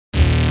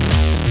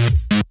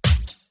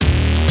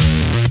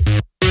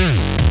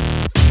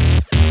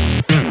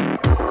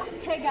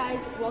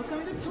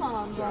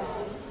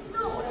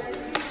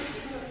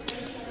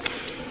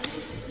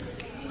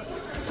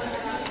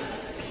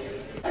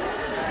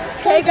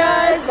Hey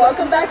guys,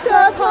 welcome back to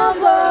our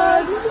prom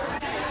vlogs.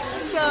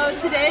 So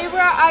today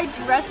we're at our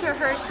dress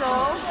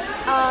rehearsal.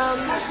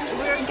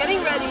 We're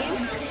getting ready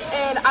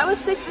and I was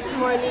sick this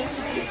morning,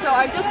 so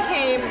I just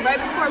came right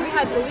before we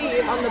had to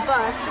leave on the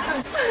bus.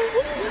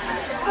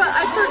 But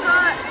I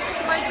forgot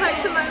my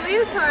tights and my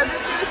leotard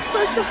that we were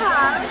supposed to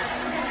have.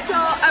 So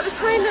I was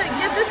trying to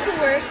get this to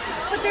work,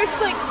 but there's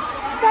like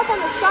stuff on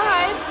the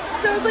side.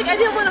 So I was like, I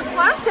didn't want to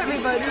flash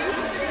everybody.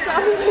 So I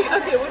was like,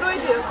 okay, what do I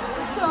do?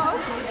 So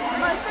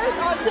my first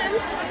option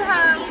was to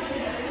have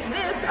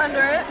this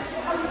under it,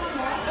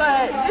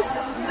 but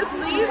the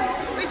sleeves,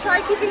 we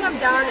tried keeping them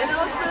down and it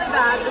looked really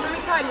bad, and then we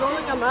tried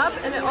rolling them up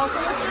and it also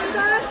looked really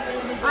bad.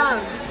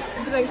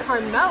 And then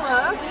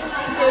Carmela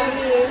gave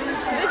me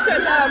this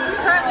shirt that I'm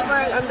currently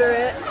wearing under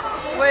it,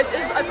 which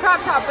is a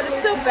crop top, but it's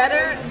still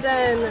better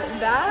than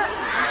that.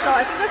 So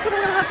I think that's what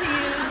I'm gonna have to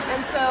use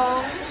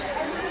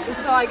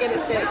until I get it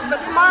fixed.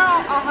 But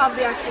tomorrow I'll have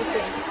the actual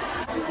thing.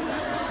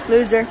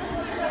 Loser.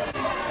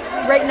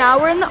 Right now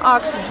we're in the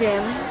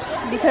oxygen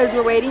because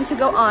we're waiting to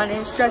go on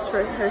and it's dress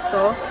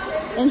rehearsal.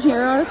 And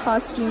here are our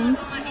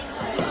costumes.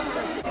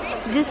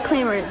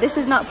 Disclaimer, this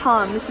is not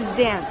prom, this is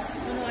dance.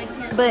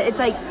 But it's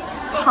like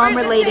prom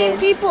related.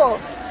 People,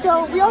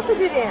 so we also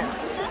do dance.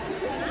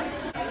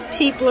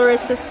 Peep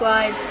Larissa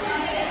slides.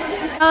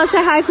 Oh,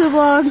 say hi to the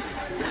vlog.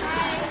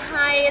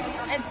 Hi,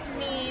 it's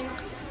me.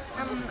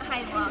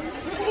 Hi vlogs.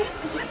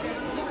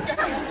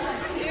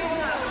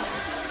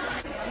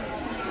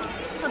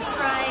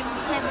 Subscribe,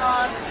 hi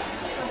vlogs.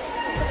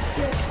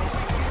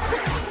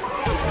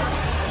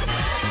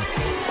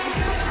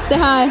 Say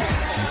hi.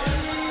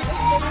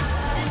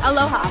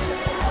 Aloha.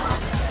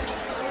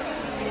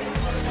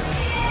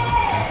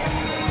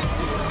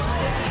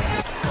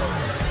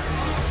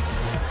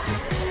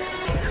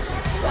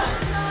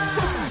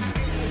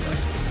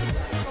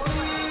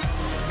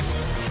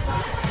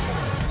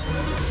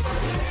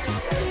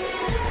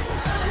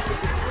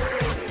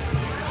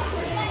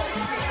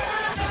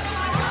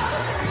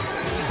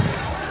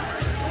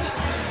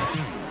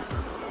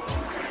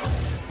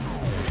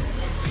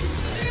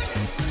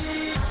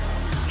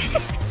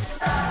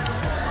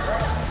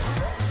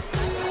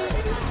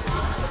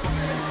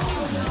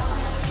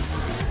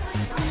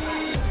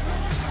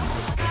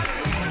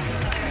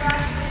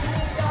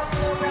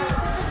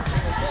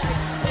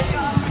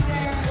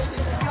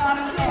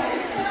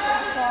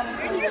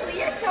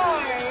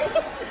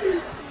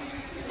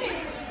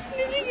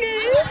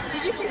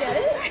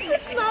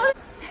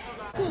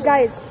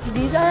 Guys,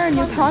 these are our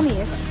new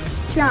pommies.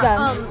 Two of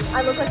them.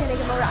 I look like a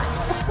naked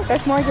Mariah.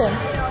 That's Morgan.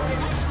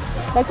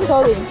 That's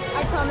Chloe.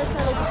 I promise I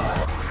look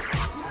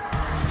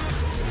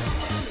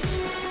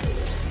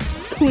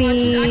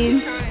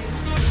Queen.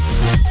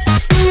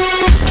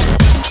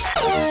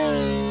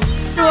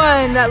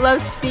 One that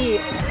loves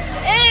feet.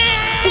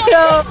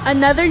 So,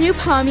 another new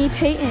pommy,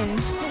 Peyton.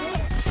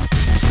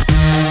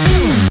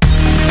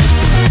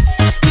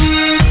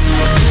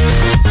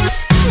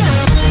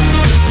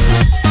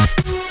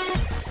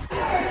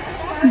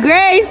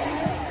 Grace.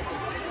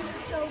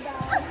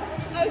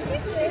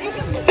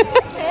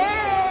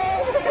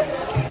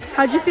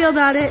 How'd you feel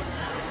about it? It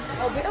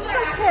was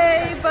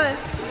okay, but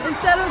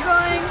instead of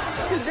going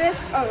to this,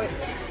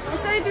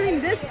 instead of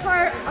doing this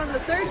part on the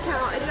third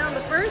count and then on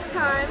the first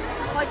time,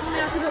 like when we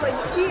have to go like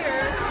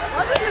here,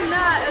 other than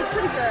that, it was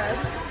pretty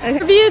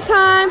good. Review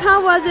time,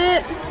 how was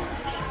it?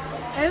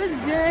 It was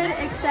good,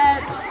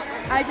 except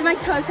I did my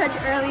toe touch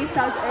early, so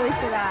I was early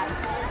for that.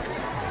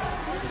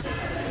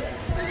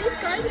 Are you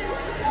excited?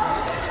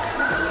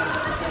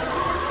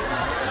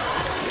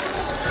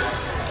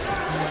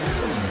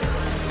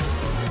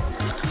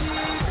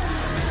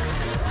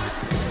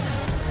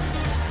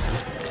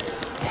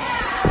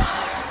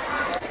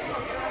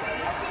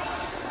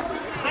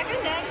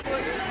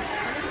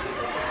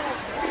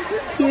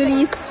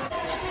 Cuties.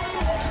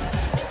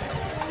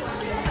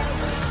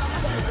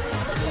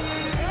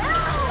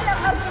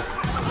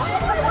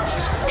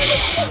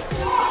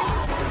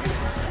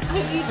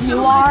 You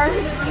are?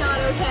 It's not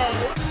okay.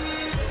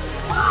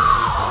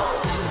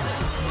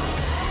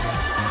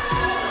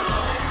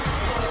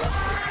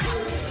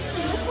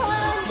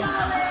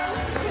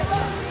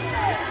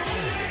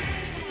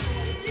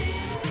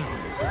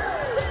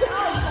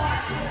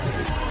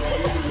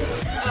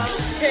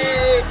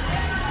 Okay.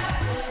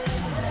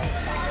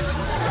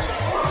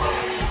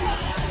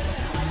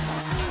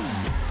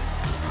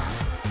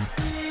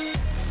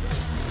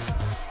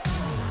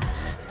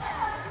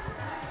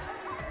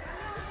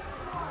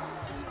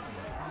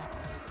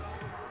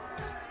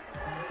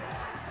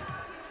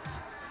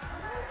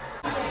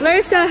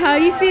 Larissa, how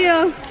do you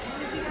feel?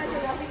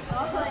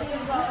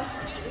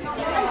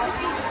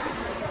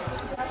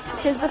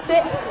 Here's the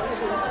fit.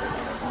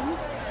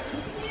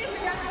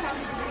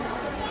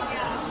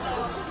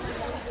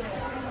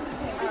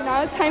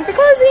 Now it's time for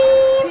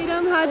closing.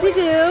 Freedom, how'd you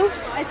do?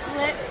 I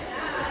slipped.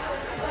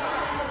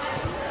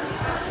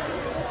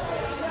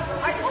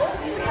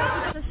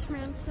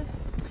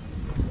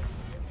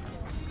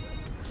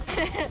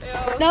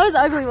 That was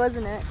ugly,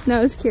 wasn't it?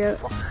 That was cute.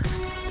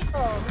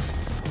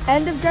 And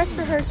End of dress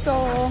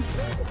rehearsal.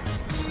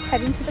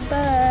 Heading to the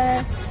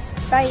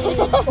bus. Bye.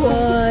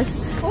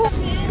 Bus.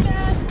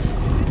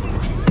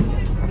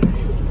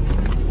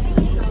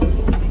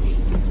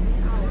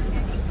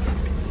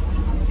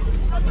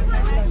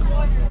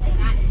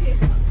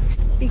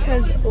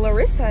 Because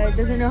Larissa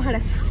doesn't know how to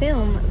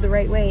film the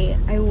right way,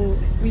 I will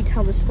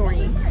retell the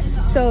story.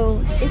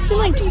 So it's been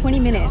like 20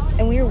 minutes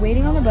and we were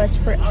waiting on the bus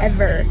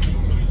forever.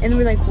 And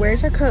we're like,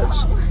 where's our coach?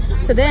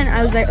 So then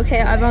I was like,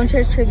 okay, I volunteer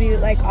as tribute,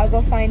 like I'll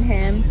go find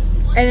him.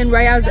 And then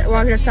right I was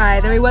walking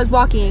outside, there he was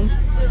walking.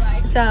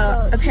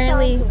 So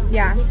apparently,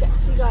 yeah,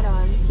 He got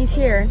on. he's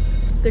here.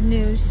 Good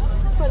news.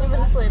 20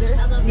 minutes later.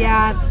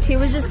 Yeah, he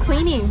was just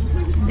cleaning.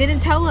 Didn't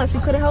tell us,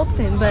 we could have helped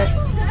him, but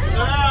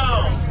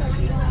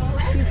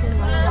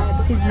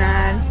he's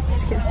mad.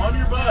 Just kidding. On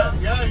your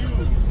butt, yeah, you.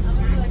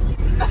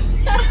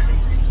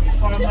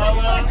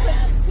 Carmela,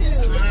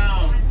 sit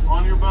down.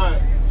 On your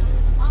butt.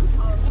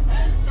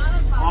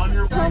 On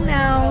your butt. Home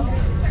now.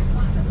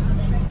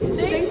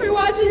 Thanks for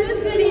watching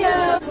this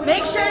video.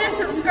 Make sure to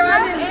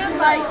subscribe and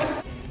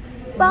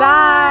like.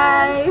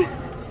 Bye.